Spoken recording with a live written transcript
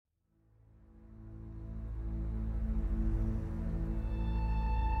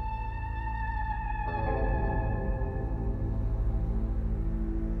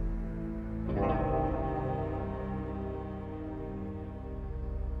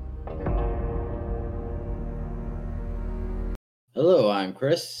Hello, I'm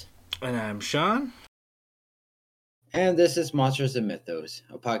Chris, And I'm Sean. and this is Monsters and Mythos,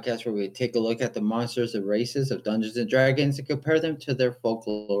 a podcast where we take a look at the monsters and races of Dungeons and Dragons and compare them to their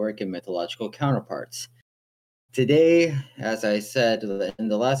folkloric and mythological counterparts. Today, as I said in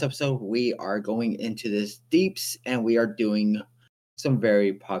the last episode, we are going into this deeps and we are doing some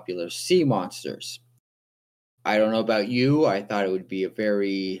very popular sea monsters. I don't know about you, I thought it would be a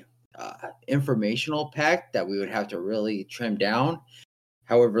very informational pack that we would have to really trim down.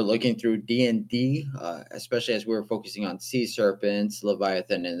 However, looking through D&D, especially as we were focusing on sea serpents,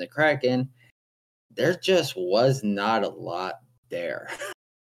 Leviathan, and the Kraken, there just was not a lot there.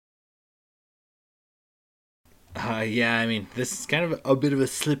 Yeah, I mean, this is kind of a bit of a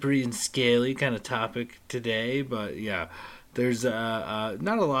slippery and scaly kind of topic today, but yeah, there's not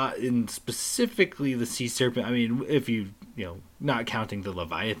a lot in specifically the sea serpent. I mean, if not counting the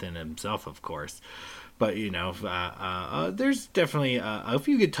Leviathan himself, of course, but there's definitely a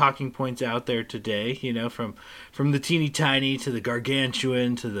few good talking points out there today. From the teeny tiny to the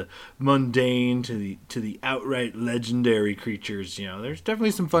gargantuan to the mundane to the outright legendary creatures. There's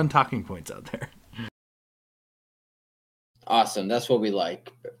definitely some fun talking points out there. Awesome. That's what we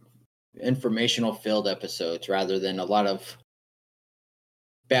like. Informational filled episodes rather than a lot of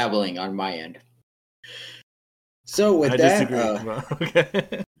babbling on my end. So with I that, disagree. Well,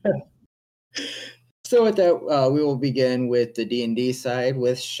 okay. we will begin with the D&D side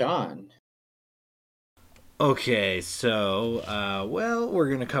with Sean. Okay, so, we're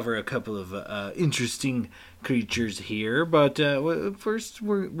going to cover a couple of interesting creatures here, but first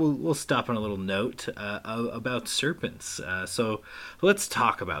we'll stop on a little note about serpents. So let's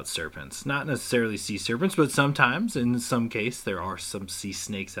talk about serpents. Not necessarily sea serpents, but sometimes, in some case, there are some sea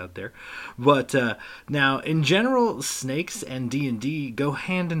snakes out there. But now, in general, snakes and D&D go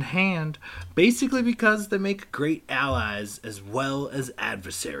hand in hand, basically because they make great allies as well as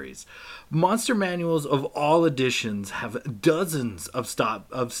adversaries. Monster manuals of all editions have dozens of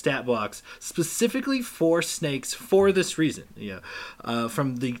stat blocks specifically for snakes for this reason.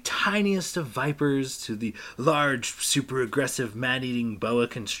 From the tiniest of vipers to the large, super aggressive, man-eating boa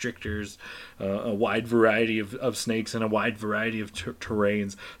constrictors, a wide variety of snakes and a wide variety of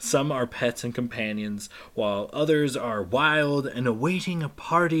terrains. Some are pets and companions, while others are wild and awaiting a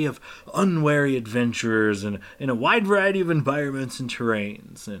party of unwary adventurers in a wide variety of environments and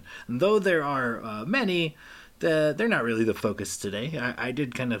terrains. And though there are many, they're not really the focus today. I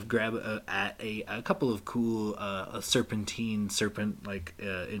did kind of grab at a couple of cool serpent like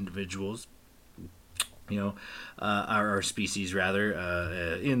individuals, our species rather,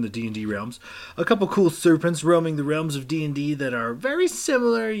 in the D&D realms. A couple cool serpents roaming the realms of D&D that are very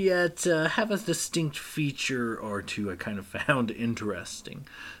similar yet have a distinct feature or two I kind of found interesting.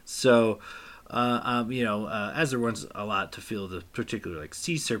 So, as there was a lot to feel the particular like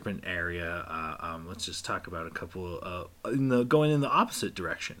sea serpent area, let's just talk about a couple going in the opposite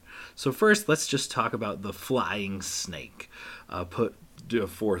direction. So first, let's just talk about the flying snake. Put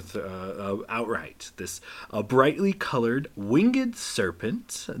forth outright this brightly colored winged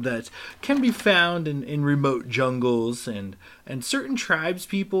serpent that can be found in remote jungles, and certain tribes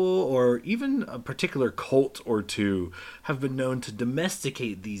people or even a particular cult or two have been known to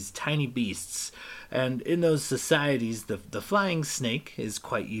domesticate these tiny beasts. And in those societies, the flying snake is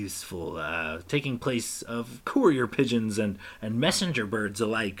quite useful, taking place of courier pigeons and messenger birds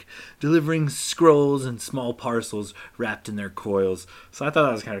alike, delivering scrolls and small parcels wrapped in their coils. So I thought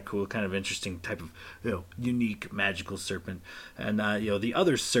that was kind of cool, kind of interesting type of unique magical serpent. And the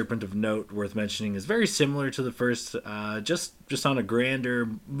other serpent of note worth mentioning is very similar to the first, just on a grander,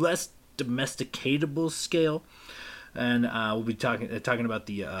 less domesticatable scale. And we'll be talking about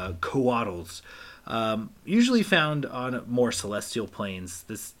the coatls. Usually found on more celestial planes,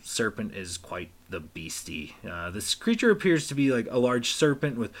 this serpent is quite the beastie. This creature appears to be like a large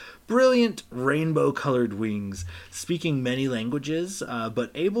serpent with brilliant rainbow colored wings, speaking many languages,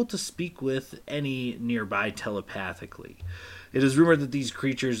 but able to speak with any nearby telepathically. It is rumored that these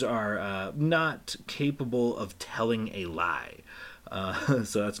creatures are not capable of telling a lie.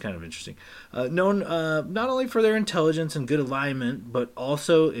 So that's kind of interesting. Known not only for their intelligence and good alignment, but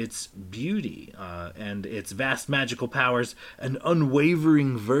also its beauty and its vast magical powers and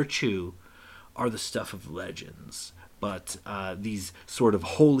unwavering virtue are the stuff of legends. But these sort of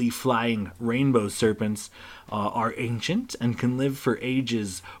holy flying rainbow serpents are ancient and can live for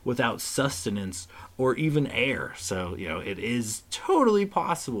ages without sustenance or even air. So, it is totally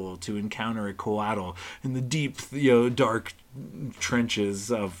possible to encounter a coatl in the deep, dark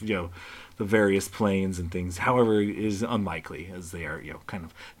trenches of, the various planes and things. However, it is unlikely, as they are, kind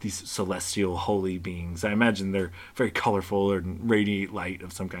of these celestial holy beings. I imagine they're very colorful and radiate light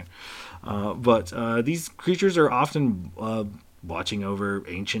of some kind. But these creatures are often watching over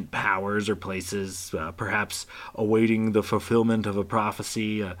ancient powers or places, perhaps awaiting the fulfillment of a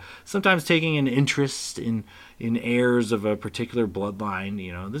prophecy, sometimes taking an interest in heirs of a particular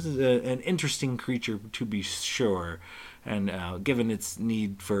bloodline. This is an interesting creature, to be sure, and given its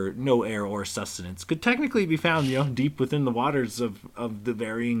need for no air or sustenance, could technically be found, deep within the waters of the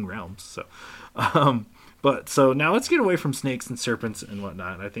varying realms. But so now let's get away from snakes and serpents and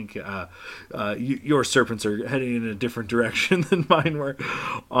whatnot. I think your serpents are heading in a different direction than mine were.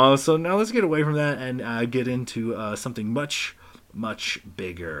 So now let's get away from that and get into something much, much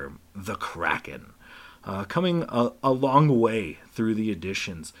bigger, the Kraken. Coming a long way through the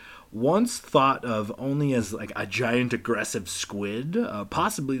editions. Once thought of only as like a giant aggressive squid,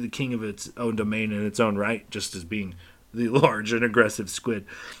 possibly the king of its own domain in its own right, just as being the large and aggressive squid.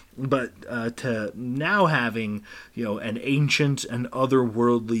 But to now having, an ancient and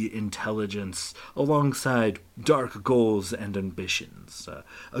otherworldly intelligence alongside dark goals and ambitions.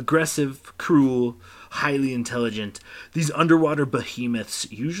 Aggressive, cruel, highly intelligent, these underwater behemoths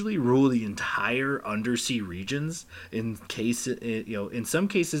usually rule the entire undersea regions. In some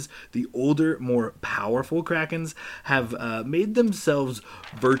cases, the older, more powerful krakens have made themselves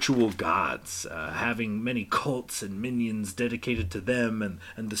virtual gods, having many cults and minions dedicated to them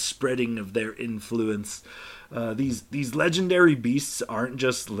and the spreading of their influence. These legendary beasts aren't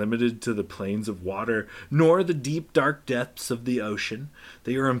just limited to the plains of water, nor the deep, dark depths of the ocean.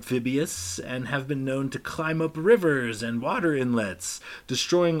 They are amphibious and have been known to climb up rivers and water inlets,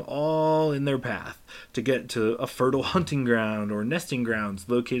 destroying all in their path to get to a fertile hunting ground or nesting grounds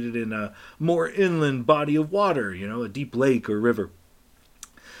located in a more inland body of water, a deep lake or river.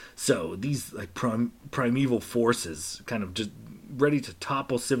 So these like primeval forces kind of just ready to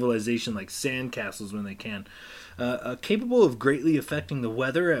topple civilization like sandcastles when they can. Capable of greatly affecting the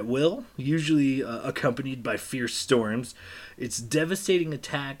weather at will, usually accompanied by fierce storms. Its devastating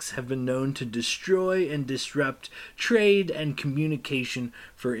attacks have been known to destroy and disrupt trade and communication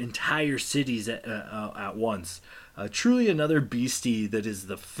for entire cities at once. Truly another beastie that is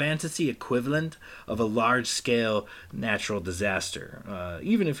the fantasy equivalent of a large-scale natural disaster,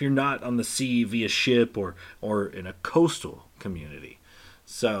 even if you're not on the sea via ship or in a coastal community.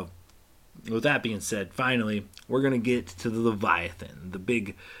 So, with that being said, finally, we're going to get to the Leviathan, the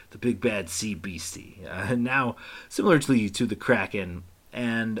big bad sea beastie. Now, similarly to the Kraken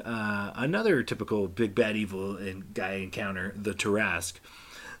and another typical big bad evil guy encounter, the Tarrasque,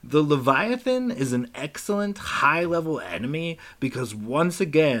 the Leviathan is an excellent high-level enemy because once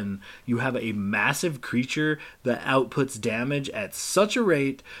again, you have a massive creature that outputs damage at such a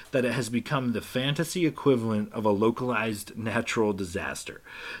rate that it has become the fantasy equivalent of a localized natural disaster.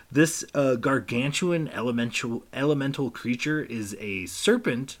 This gargantuan elemental creature is a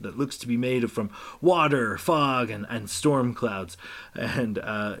serpent that looks to be made from water, fog, and storm clouds, and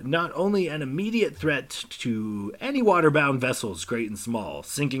not only an immediate threat to any waterbound vessels, great and small,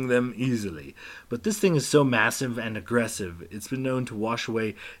 sinking them easily. But this thing is so massive and aggressive, it's been known to wash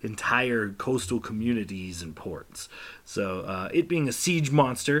away entire coastal communities and ports. So it being a siege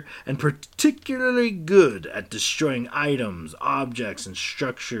monster and particularly good at destroying items, objects, and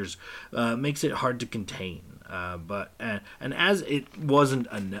structures makes it hard to contain. But as it wasn't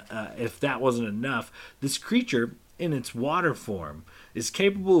if that wasn't enough, this creature in its water form is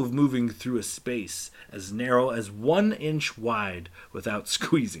capable of moving through a space as narrow as 1 inch wide without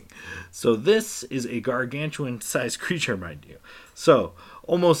squeezing. So this is a gargantuan-sized creature, mind you. So,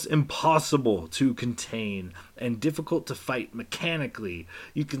 almost impossible to contain and difficult to fight mechanically.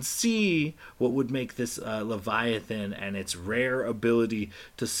 You can see what would make this Leviathan and its rare ability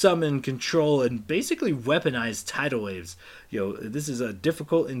to summon, control, and basically weaponize tidal waves. This is a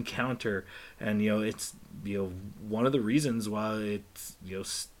difficult encounter, and it's one of the reasons why it's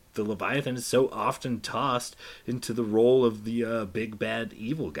the Leviathan is so often tossed into the role of the big bad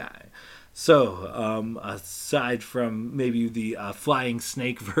evil guy. So, aside from maybe the flying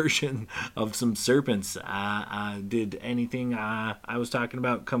snake version of some serpents, did anything I was talking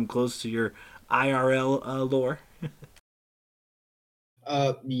about come close to your IRL lore?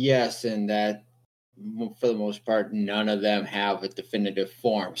 Yes, and that for the most part, none of them have a definitive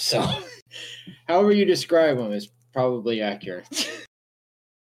form. So, however you describe them is probably accurate.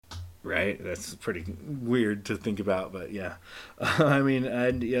 Right, that's pretty weird to think about, but yeah. I mean,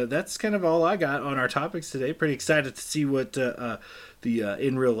 and that's kind of all I got on our topics today. Pretty excited to see what the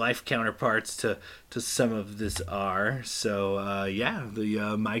in real life counterparts to some of this are. So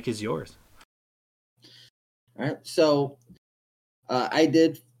the mic is yours. All right. So I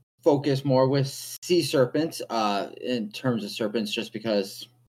did focus more with sea serpents in terms of serpents, just because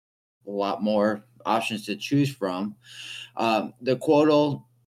a lot more options to choose from. The Quotal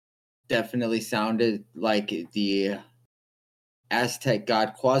definitely sounded like the Aztec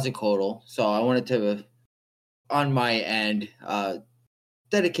god Quetzalcoatl, so I wanted to, on my end,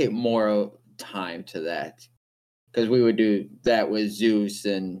 dedicate more time to that, because we would do that with Zeus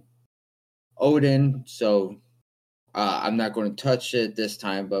and Odin. So I'm not going to touch it this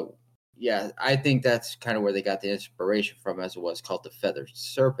time, but yeah, I think that's kind of where they got the inspiration from, as it was called the feathered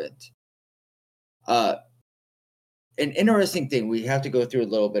serpent. An interesting thing, we have to go through a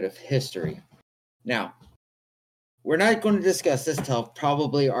little bit of history. Now, we're not going to discuss this till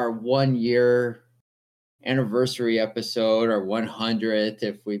probably our 1 year anniversary episode, or 100th,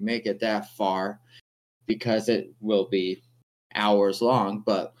 if we make it that far, because it will be hours long.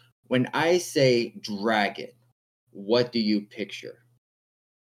 But when I say dragon, what do you picture?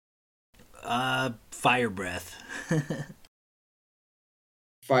 Fire breath.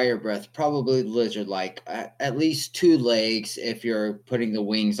 Fire breath, probably lizard like, at least 2 legs if you're putting the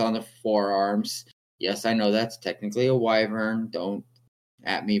wings on the forearms. Yes, I know that's technically a wyvern. Don't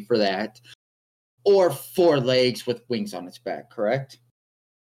at me for that. Or 4 legs with wings on its back, correct?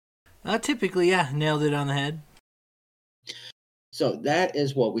 Typically, yeah, nailed it on the head. So that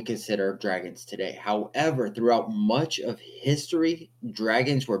is what we consider dragons today. However, throughout much of history,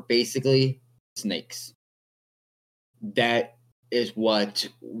 dragons were basically snakes. That is what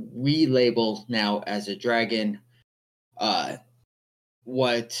we label now as a dragon.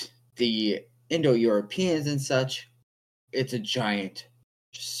 What the Indo-Europeans and such, it's a giant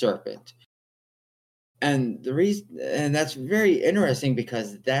serpent. And the reason, and that's very interesting,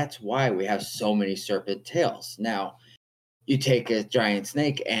 because that's why we have so many serpent tails. Now, you take a giant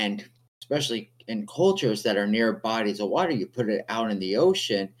snake, and especially in cultures that are near bodies of water, you put it out in the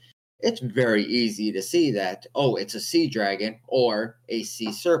ocean, it's very easy to see that, oh, it's a sea dragon or a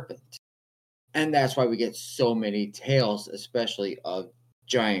sea serpent. And that's why we get so many tails, especially of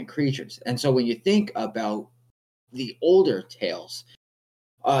giant creatures. And so when you think about the older tales,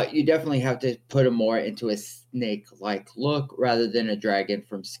 you definitely have to put them more into a snake-like look rather than a dragon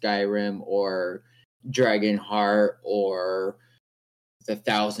from Skyrim or Dragonheart or the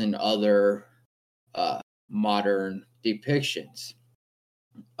 1,000 other modern depictions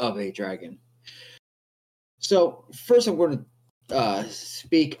of a dragon. So first I'm going to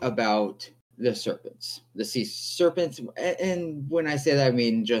speak about the serpents, the sea serpents. And when I say that, I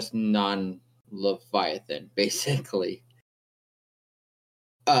mean just non-Leviathan, basically.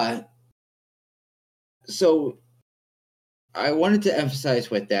 So I wanted to emphasize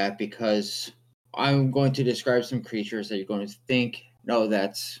with that, because I'm going to describe some creatures that you're going to think, no,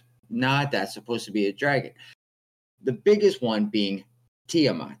 that's supposed to be a dragon. The biggest one being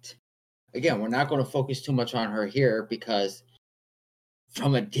Tiamat. Again, we're not going to focus too much on her here, because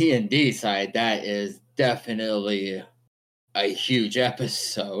from a D&D side, that is definitely a huge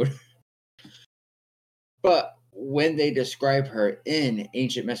episode. But when they describe her in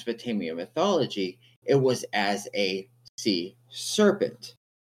ancient Mesopotamia mythology, it was as a sea serpent.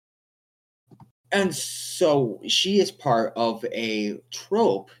 And so she is part of a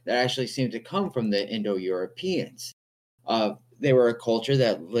trope that actually seemed to come from the Indo-Europeans. They were a culture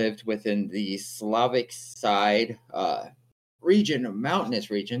that lived within the Slavic side region, a mountainous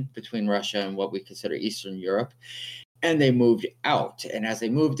region between Russia and what we consider Eastern Europe. And they moved out. And as they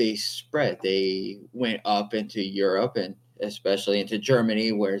moved, they spread. They went up into Europe, and especially into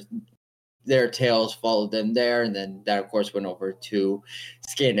Germany, where their tales followed them there. And then that, of course, went over to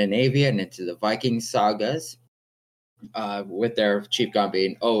Scandinavia and into the Viking sagas, with their chief god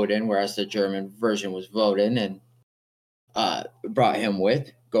being Odin, whereas the German version was Woden, and brought him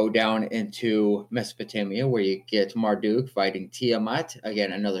with. Go down into Mesopotamia, where you get Marduk fighting Tiamat,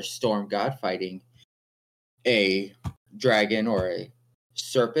 again, another storm god fighting a dragon or a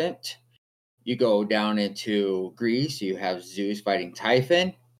serpent. You go down into Greece, you have Zeus fighting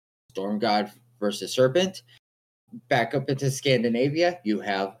Typhon, storm god versus serpent. Back up into Scandinavia, you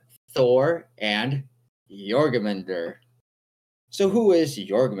have Thor and Jormungandr. So who is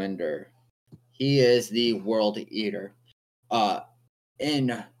Jormungandr? He is the world eater.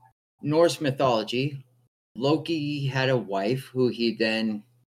 In Norse mythology, Loki had a wife who he then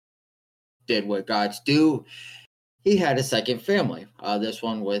did what gods do. He had a second family. This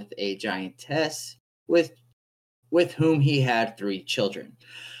one with a giantess with whom he had 3 children.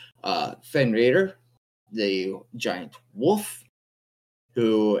 Fenrir, the giant wolf,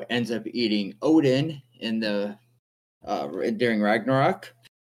 who ends up eating Odin in the during Ragnarok.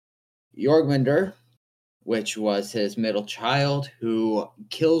 Jormungandr, which was his middle child, who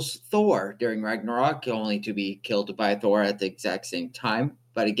kills Thor during Ragnarok, only to be killed by Thor at the exact same time.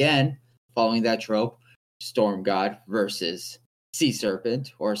 But again, following that trope, storm god versus sea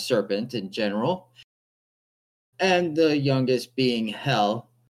serpent, or serpent in general. And the youngest being Hel,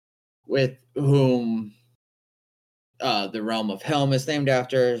 with whom the realm of Helm is named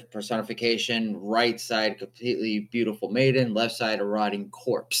after. Personification, right side, completely beautiful maiden, left side, a rotting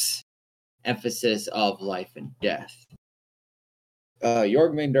corpse. Emphasis of life and death.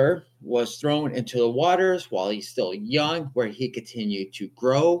 Jormungandr was thrown into the waters while he's still young, where he continued to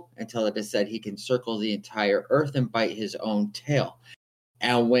grow until it is said he can circle the entire earth and bite his own tail.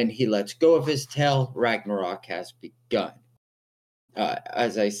 And when he lets go of his tail, Ragnarok has begun.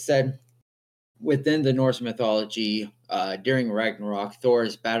 As I said, within the Norse mythology, during Ragnarok, Thor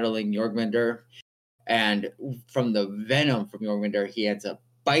is battling Jormungandr, and from the venom from Jormungandr, he ends up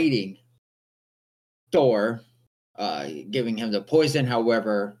biting Thor, giving him the poison.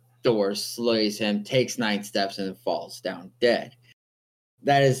 However, Thor slays him, takes 9 steps, and falls down dead.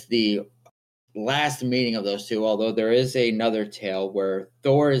 That is the last meeting of those two, although there is another tale where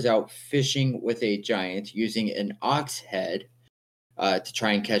Thor is out fishing with a giant using an ox head to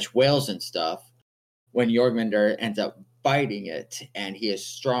try and catch whales and stuff, when Jormungandr ends up biting it, and he is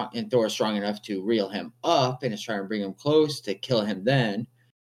strong, and Thor is strong enough to reel him up and is trying to bring him close to kill him then.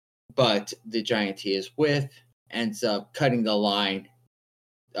 But the giant he is with ends up cutting the line.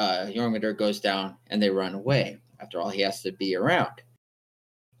 Jormungandr goes down and they run away. After all, he has to be around.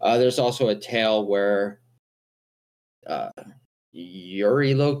 There's also a tale where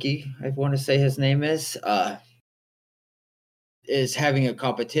Yuri Loki, I want to say his name is having a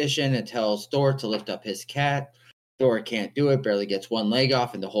competition and tells Thor to lift up his cat. Thor can't do it, barely gets one leg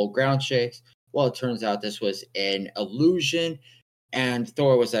off, and the whole ground shakes. Well, it turns out this was an illusion, and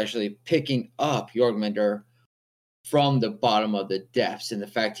Thor was actually picking up Jormungandr from the bottom of the depths. And the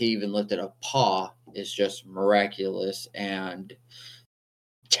fact he even lifted a paw is just miraculous and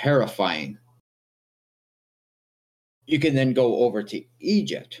terrifying. You can then go over to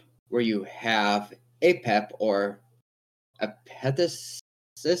Egypt, where you have Apep, or Apophis.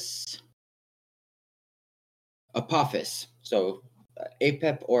 So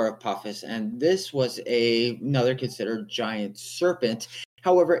Apep or Apophis, and this was another considered giant serpent.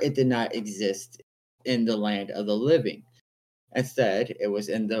 However, it did not exist in the land of the living. Instead, it was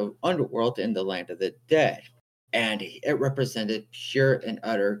in the underworld, in the land of the dead, and it represented pure and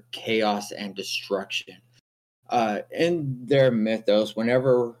utter chaos and destruction. In their mythos,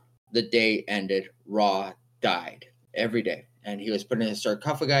 whenever the day ended, Ra died every day, and he was put in a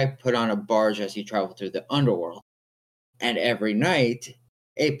sarcophagi, put on a barge as he traveled through the underworld. And every night,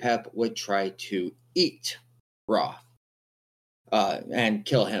 Apep would try to eat Ra and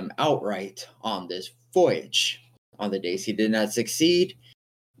kill him outright on this voyage. On the days he did not succeed,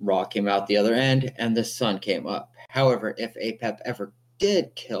 Ra came out the other end and the sun came up. However, if Apep ever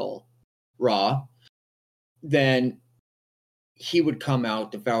did kill Ra, then he would come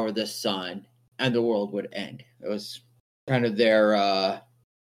out, devour the sun, and the world would end. It was kind of their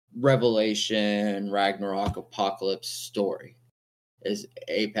Revelation, Ragnarok, apocalypse story, is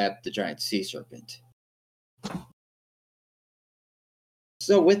Apep, the giant sea serpent.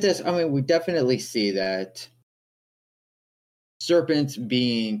 So with this, I mean, we definitely see that serpents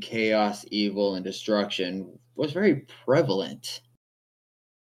being chaos, evil, and destruction was very prevalent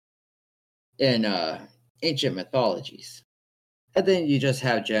in ancient mythologies. And then you just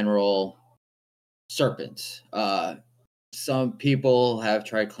have general serpents. Some people have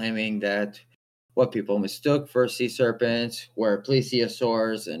tried claiming that what people mistook for sea serpents were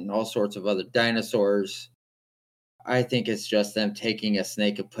plesiosaurs and all sorts of other dinosaurs. I think it's just them taking a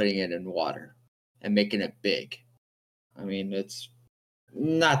snake and putting it in water and making it big. I mean, it's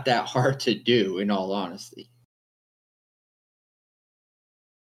not that hard to do, in all honesty.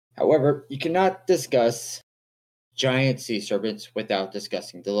 However, you cannot discuss giant sea serpents without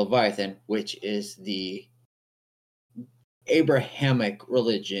discussing the Leviathan, which is the Abrahamic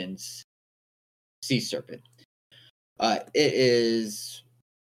religion's sea serpent. It is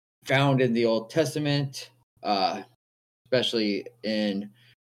found in the Old Testament, especially in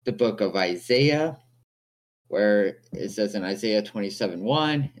the book of Isaiah, where it says in Isaiah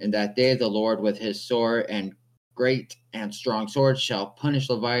 27:1, "In that day the Lord with his sword and great and strong sword shall punish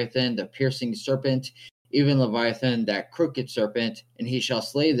Leviathan, the piercing serpent, even Leviathan, that crooked serpent, and he shall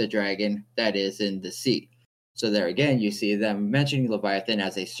slay the dragon that is in the sea." So there again, you see them mentioning Leviathan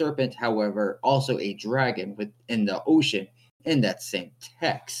as a serpent, however, also a dragon within the ocean in that same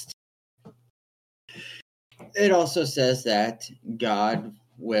text. It also says that God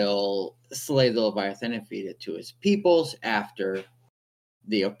will slay the Leviathan and feed it to his peoples after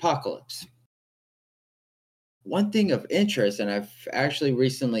the apocalypse. One thing of interest, and I've actually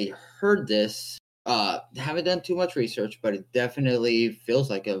recently heard this, haven't done too much research, but it definitely feels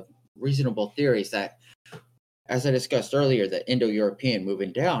like a reasonable theory, is that, as I discussed earlier, the Indo-European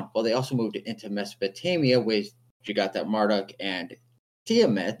moving down, well, they also moved into Mesopotamia, where you got that Marduk and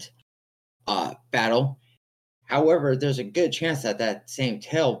Tiamat battle. However, there's a good chance that that same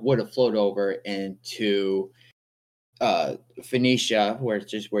tale would have flowed over into Phoenicia,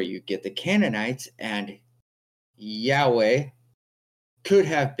 which is where you get the Canaanites, and Yahweh could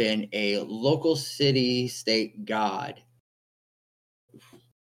have been a local city-state god,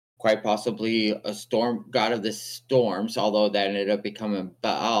 quite possibly a storm god of the storms, although that ended up becoming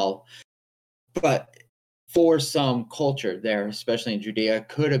Baal. But for some culture there, especially in Judea,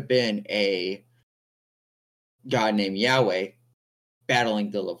 could have been a god named Yahweh battling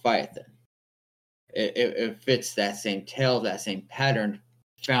the Leviathan. It fits that same tale, that same pattern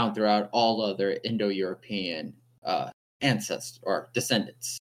found throughout all other Indo-European ancestors or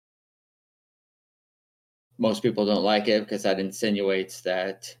descendants. Most people don't like it because that insinuates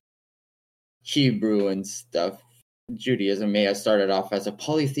that Hebrew and stuff, Judaism may have started off as a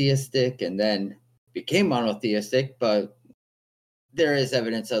polytheistic and then became monotheistic, but there is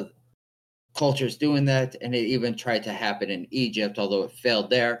evidence of cultures doing that, and it even tried to happen in Egypt, although it failed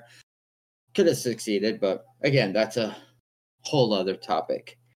there. Could have succeeded, but again, that's a whole other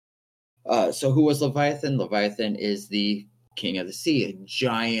topic. So who was Leviathan? Leviathan is the king of the sea, a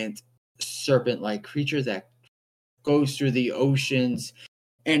giant serpent-like creature that goes through the oceans,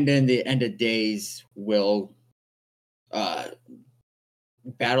 and in the end of days will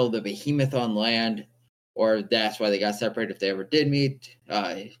battle the behemoth on land, or that's why they got separated if they ever did meet,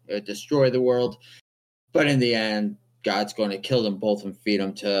 destroy the world. But in the end, God's going to kill them both and feed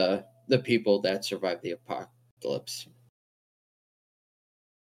them to the people that survived the apocalypse.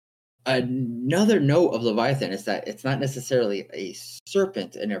 Another note of Leviathan is that it's not necessarily a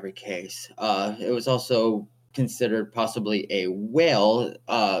serpent in every case. It was also considered possibly a whale,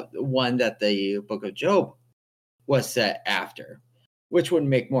 one that the Book of Job was set after, which would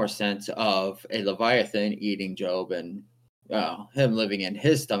make more sense of a Leviathan eating Job and him living in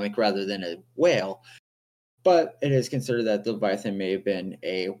his stomach rather than a whale. But it is considered that the Leviathan may have been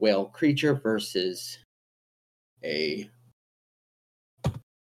a whale creature versus a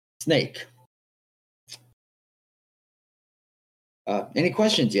snake. Any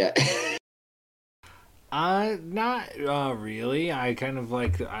questions yet? Not really. I kind of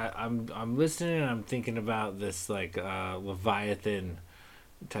like I'm listening and I'm thinking about this like Leviathan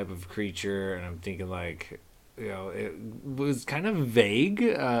type of creature, and I'm thinking like, you know, it was kind of vague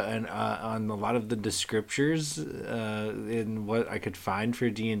and on a lot of the descriptors in what I could find for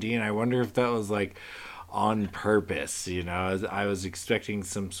D&D, and I wonder if that was like on purpose. You know, I was expecting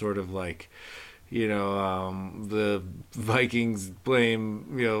some sort of like, you know, the Vikings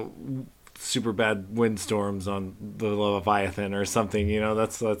blame, you know, super bad windstorms on the Leviathan or something. You know,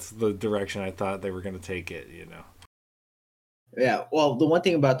 that's the direction I thought they were going to take it. You know. Yeah, well, the one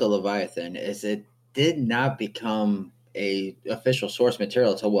thing about the Leviathan is it did not become a official source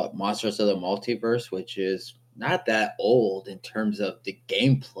material until what, Monsters of the Multiverse, which is not that old in terms of the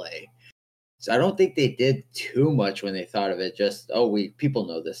gameplay. So I don't think they did too much when they thought of it. Just, people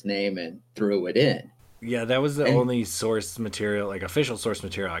know this name and threw it in. Yeah, that was the only source material, like official source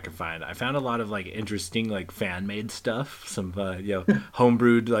material I could find. I found a lot of like interesting, like fan made stuff, some you know,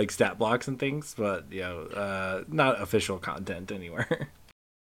 homebrewed like stat blocks and things, but you know, not official content anywhere.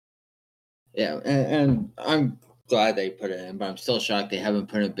 Yeah, and I'm glad they put it in, but I'm still shocked they haven't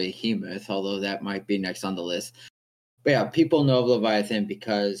put in Behemoth, although that might be next on the list. But yeah, people know of Leviathan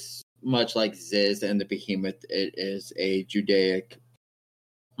because, much like Ziz and the Behemoth, it is a Judaic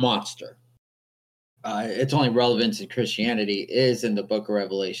monster. Its only relevance in Christianity is in the Book of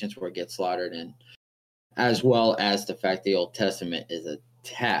Revelations, where it gets slaughtered, and as well as the fact the Old Testament is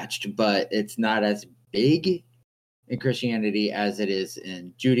attached, but it's not as big in Christianity as it is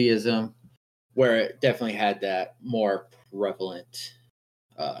in Judaism, where it definitely had that more prevalent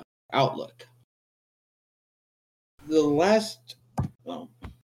outlook. The last,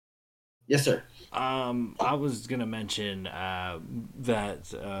 yes, sir. I was gonna mention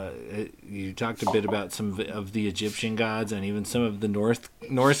that you talked a bit about some of the Egyptian gods and even some of the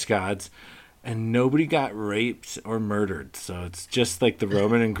Norse gods, and nobody got raped or murdered. So it's just like the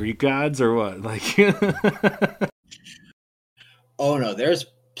Roman and Greek gods, or what? Like, oh no, there's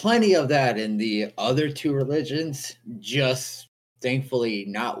plenty of that in the other two religions. Just thankfully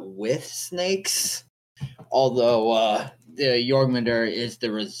not with snakes. Although the Jormungandr is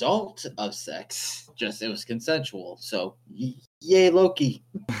the result of sex. Just it was consensual. So yay, Loki.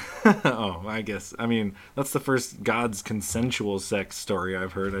 Oh, I guess. I mean, that's the first God's consensual sex story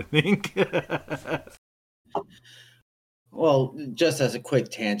I've heard, I think. Well, just as a quick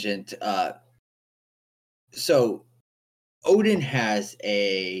tangent, so Odin has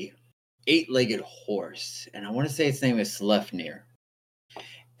a 8-legged horse, and I want to say its name is Sleipnir.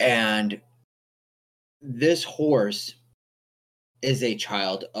 And this horse is a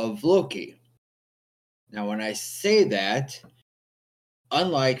child of Loki. Now, when I say that,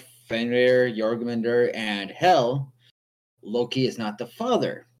 unlike Fenrir, Jormungandr, and Hel, Loki is not the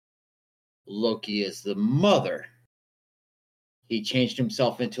father. Loki is the mother. He changed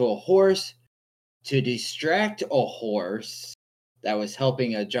himself into a horse to distract a horse that was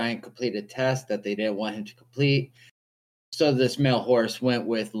helping a giant complete a task that they didn't want him to complete. So this male horse went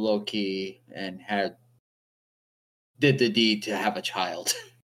with Loki and did the deed to have a child.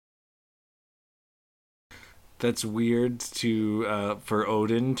 That's weird to for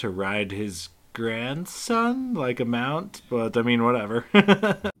Odin to ride his grandson like a mount, but I mean, whatever.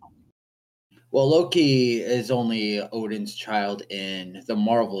 Well, Loki is only Odin's child in the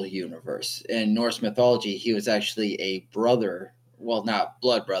Marvel universe. In Norse mythology, he was actually a brother. Well, not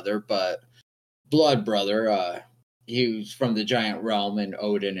blood brother, but blood brother. He was from the giant realm, and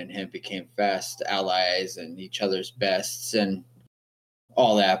Odin and him became fast allies and each other's bests and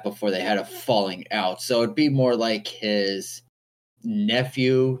all that before they had a falling out. So it'd be more like his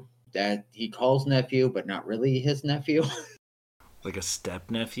nephew that he calls nephew, but not really his nephew. Like a step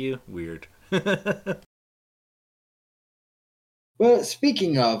nephew? Weird. Well,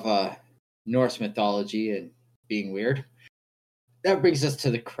 speaking of Norse mythology and being weird, that brings us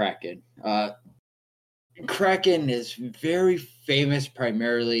to the Kraken. Kraken is very famous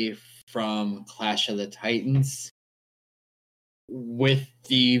primarily from Clash of the Titans with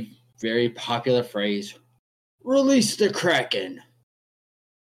the very popular phrase, release the Kraken.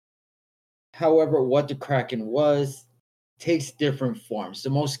 However, what the Kraken was takes different forms. The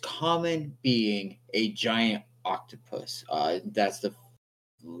most common being a giant octopus. That's the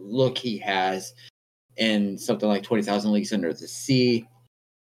look he has in something like 20,000 Leagues Under the Sea.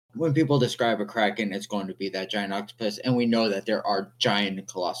 When people describe a Kraken, it's going to be that giant octopus, and we know that there are giant and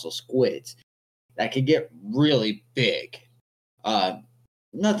colossal squids that can get really big.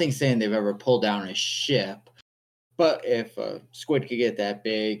 Nothing saying they've ever pulled down a ship, but if a squid could get that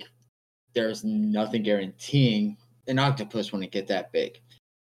big, there's nothing guaranteeing an octopus wouldn't get that big.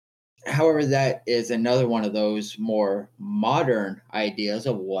 However, that is another one of those more modern ideas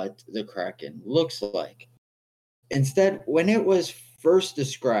of what the Kraken looks like. Instead, when it was first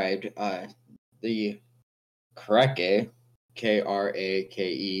described, the Krake,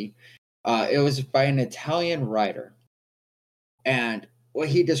 Krake, it was by an Italian writer. And what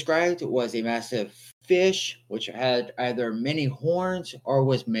he described was a massive fish which had either many horns or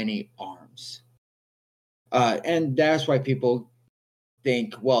was many arms. And that's why people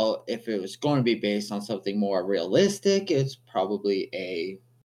think, well, if it was going to be based on something more realistic, it's probably a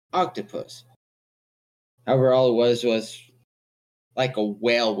octopus. However, all it was like a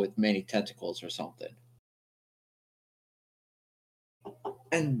whale with many tentacles or something.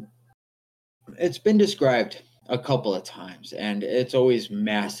 And it's been described a couple of times, and it's always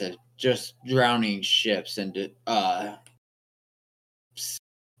massive, just drowning ships and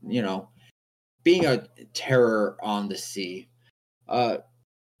being a terror on the sea. The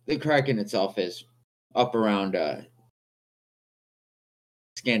Kraken itself is up around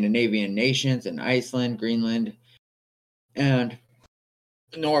Scandinavian nations and Iceland, Greenland, and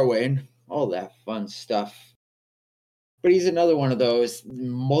Norway, and all that fun stuff. But he's another one of those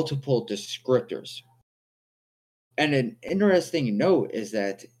multiple descriptors. And an interesting note is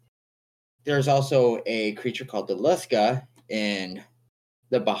that there's also a creature called the Luska in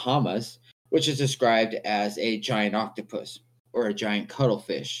the Bahamas, which is described as a giant octopus or a giant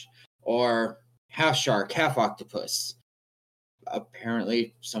cuttlefish or half shark, half octopus.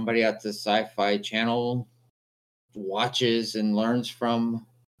 Apparently, somebody at the Sci-Fi Channel watches and learns from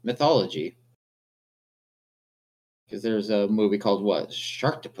mythology. Because there's a movie called what?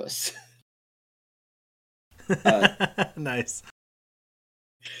 Sharktopus. Nice.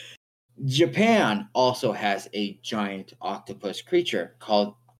 Japan also has a giant octopus creature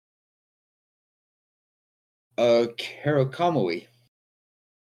called Karakamui.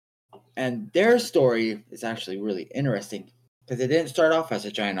 And their story is actually really interesting because it didn't start off as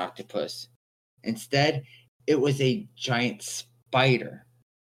a giant octopus. Instead, it was a giant spider.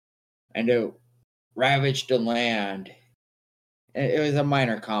 And it ravaged the land It was a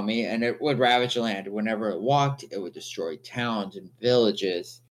minor kami, and it would ravage land. Whenever it walked, it would destroy towns and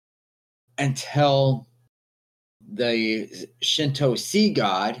villages until the Shinto sea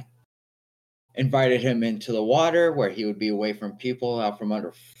god invited him into the water where he would be away from people, out from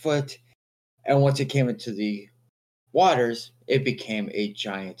underfoot. And once it came into the waters, it became a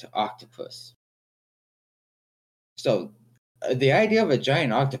giant octopus. So the idea of a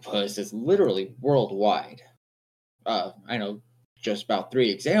giant octopus is literally worldwide. I know just about 3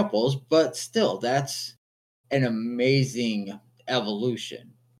 examples, but still, that's an amazing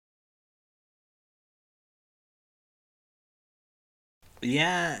evolution.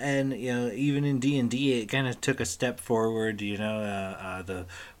 Yeah, and even in D&D, it kind of took a step forward. The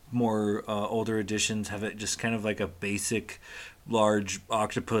more older editions have it just kind of like a basic large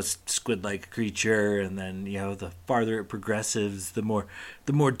octopus squid-like creature, and then the farther it progresses, the more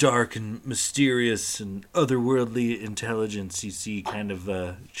dark and mysterious and otherworldly intelligence you see kind of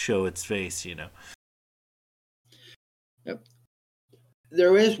show its face. Yep.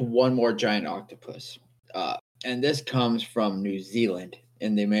 There is one more giant octopus, and this comes from New Zealand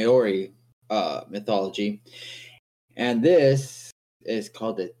in the Maori mythology, and this is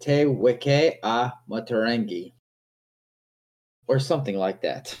called the Te Weke a Matarangi, or something like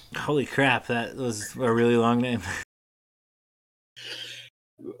that. Holy crap, that was a really long name.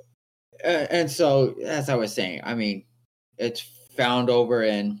 And so, as I was saying, I mean, it's found over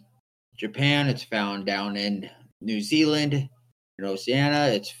in Japan, it's found down in New Zealand, in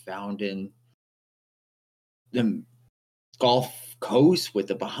Oceania, it's found in the Gulf Coast with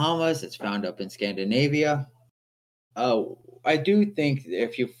the Bahamas, it's found up in Scandinavia. I do think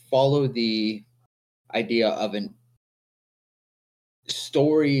if you follow the idea of an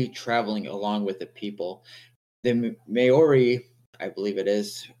story traveling along with the people, the Maori, I believe it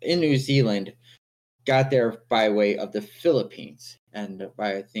is, in New Zealand, got there by way of the Philippines. And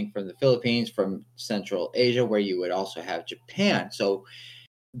by, I think, from the Philippines, from Central Asia, where you would also have Japan. So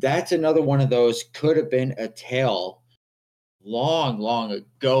that's another one of those, could have been a tale long, long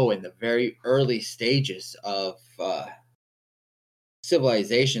ago in the very early stages of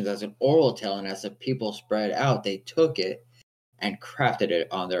civilizations as an oral tale. And as the people spread out, they took it and crafted it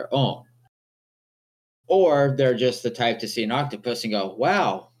on their own. Or they're just the type to see an octopus and go,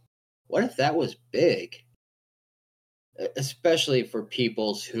 wow, what if that was big? Especially for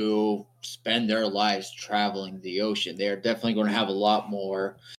peoples who spend their lives traveling the ocean. They are definitely going to have a lot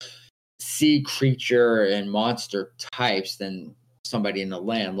more sea creature and monster types than somebody in a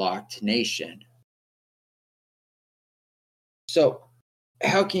landlocked nation. So,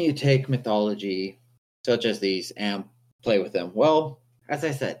 how can you take mythology such as these and play with them? Well, as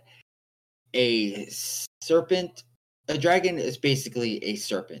I said, a dragon is basically a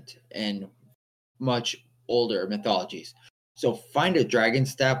serpent in much older mythologies. So find a dragon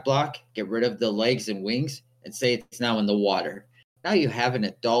stat block, get rid of the legs and wings, and say it's now in the water. Now you have an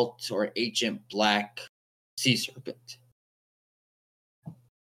adult or ancient black sea serpent.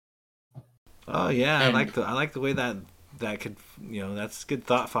 Oh yeah, and I like the way that could that's good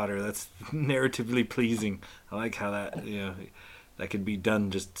thought fodder. That's narratively pleasing. I like how that that could be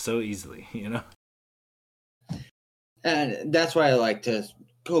done just so easily. And that's why I like to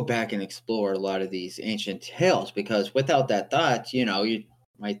go back and explore a lot of these ancient tales, because without that thought, you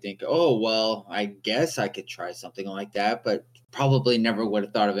might think, oh, well, I guess I could try something like that, but probably never would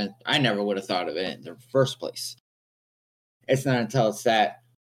have thought of it. I never would have thought of it in the first place. It's not until it's that,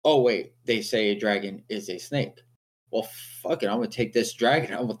 oh, wait, they say a dragon is a snake. Well, fuck it, I'm going to take this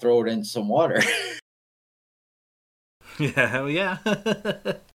dragon, I'm going to throw it in some water. Yeah, hell yeah.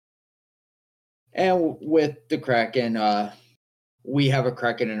 And with the Kraken, we have a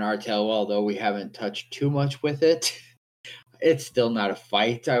Kraken in our tail, although we haven't touched too much with it. It's still not a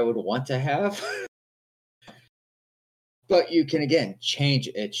fight I would want to have. But you can, again, change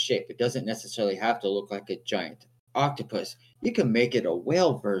its shape. It doesn't necessarily have to look like a giant octopus. You can make it a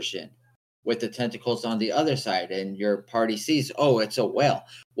whale version with the tentacles on the other side, and your party sees, oh, it's a whale.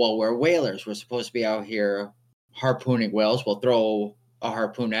 Well, we're whalers. We're supposed to be out here harpooning whales. We'll throw a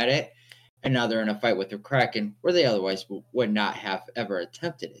harpoon at it, and now they're in a fight with the Kraken where they otherwise would not have ever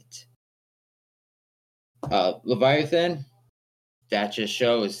attempted it. Leviathan, that just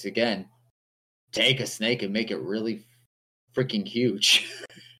shows, again, take a snake and make it really freaking huge.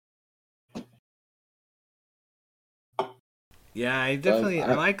 Yeah, I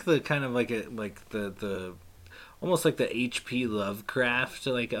like the kind of like the almost like the H.P. Lovecraft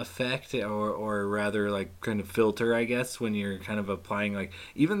like effect, or rather like kind of filter, I guess, when you're kind of applying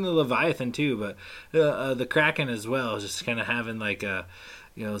even the Leviathan too, but the Kraken as well, just kind of having like a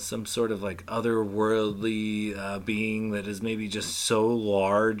some sort of like otherworldly being that is maybe just so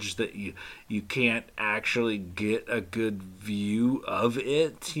large that you can't actually get a good view of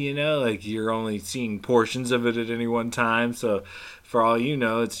it. Like you're only seeing portions of it at any one time. So for all you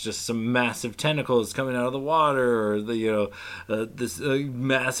know, it's just some massive tentacles coming out of the water, or this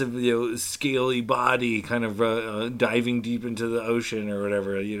massive scaly body kind of diving deep into the ocean or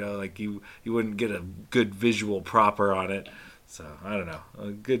whatever. Like you wouldn't get a good visual proper on it. So I don't know.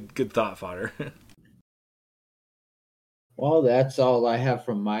 A good thought fodder. Well, that's all I have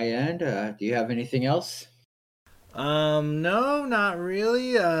from my end. Do you have anything else? No, not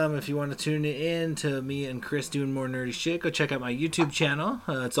really. If you want to tune in to me and Chris doing more nerdy shit, go check out my YouTube channel.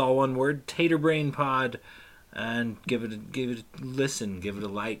 It's all one word, Tater Brain Pod, and give it a listen, give it a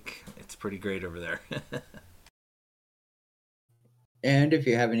like. It's pretty great over there. And if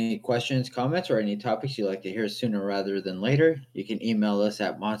you have any questions, comments, or any topics you'd like to hear sooner rather than later, you can email us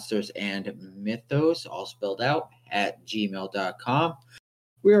at monstersandmythos, all spelled out, at gmail.com.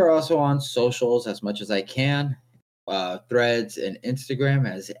 We are also on socials as much as I can, Threads and Instagram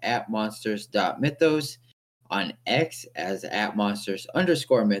as at monsters.mythos, on X as at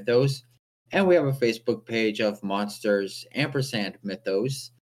monsters_mythos, and we have a Facebook page of monsters ampersand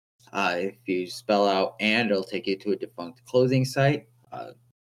mythos. If you spell out and, it'll take you to a defunct clothing site.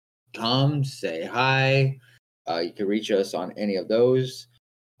 Come say hi. You can reach us on any of those.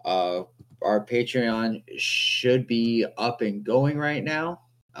 Our Patreon should be up and going right now.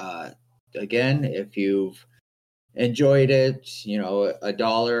 Again, if you've enjoyed it,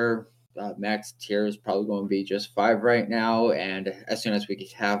 $1 max tier is probably going to be just $5 right now. And as soon as we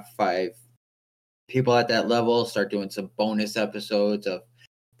have 5 people at that level, start doing some bonus episodes of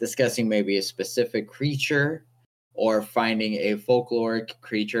discussing maybe a specific creature or finding a folkloric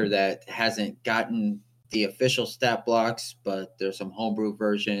creature that hasn't gotten the official stat blocks, but there's some homebrew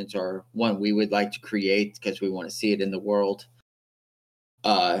versions or one we would like to create because we want to see it in the world.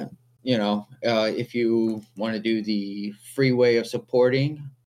 If you want to do the free way of supporting,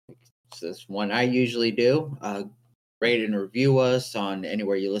 this one I usually do, rate and review us on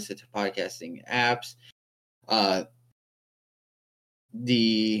anywhere you listen to podcasting apps.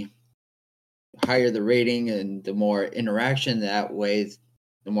 The higher the rating and the more interaction that way,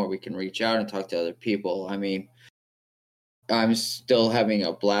 the more we can reach out and talk to other people. I mean, I'm still having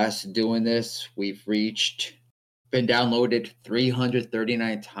a blast doing this. We've been downloaded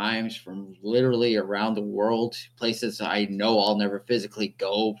 339 times from literally around the world, places I know I'll never physically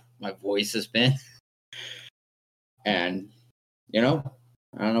go. My voice has been. And, I don't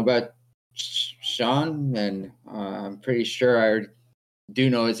know about Sean, and I'm pretty sure I do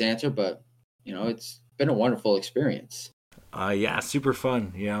know his answer, but, it's been a wonderful experience. Yeah, super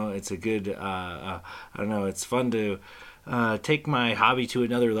fun. It's a good, I don't know, it's fun to take my hobby to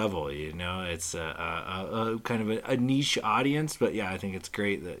another level. It's a kind of a niche audience, but yeah, I think it's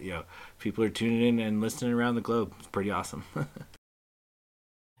great that, people are tuning in and listening around the globe. It's pretty awesome. All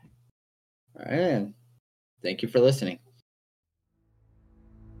right. And thank you for listening.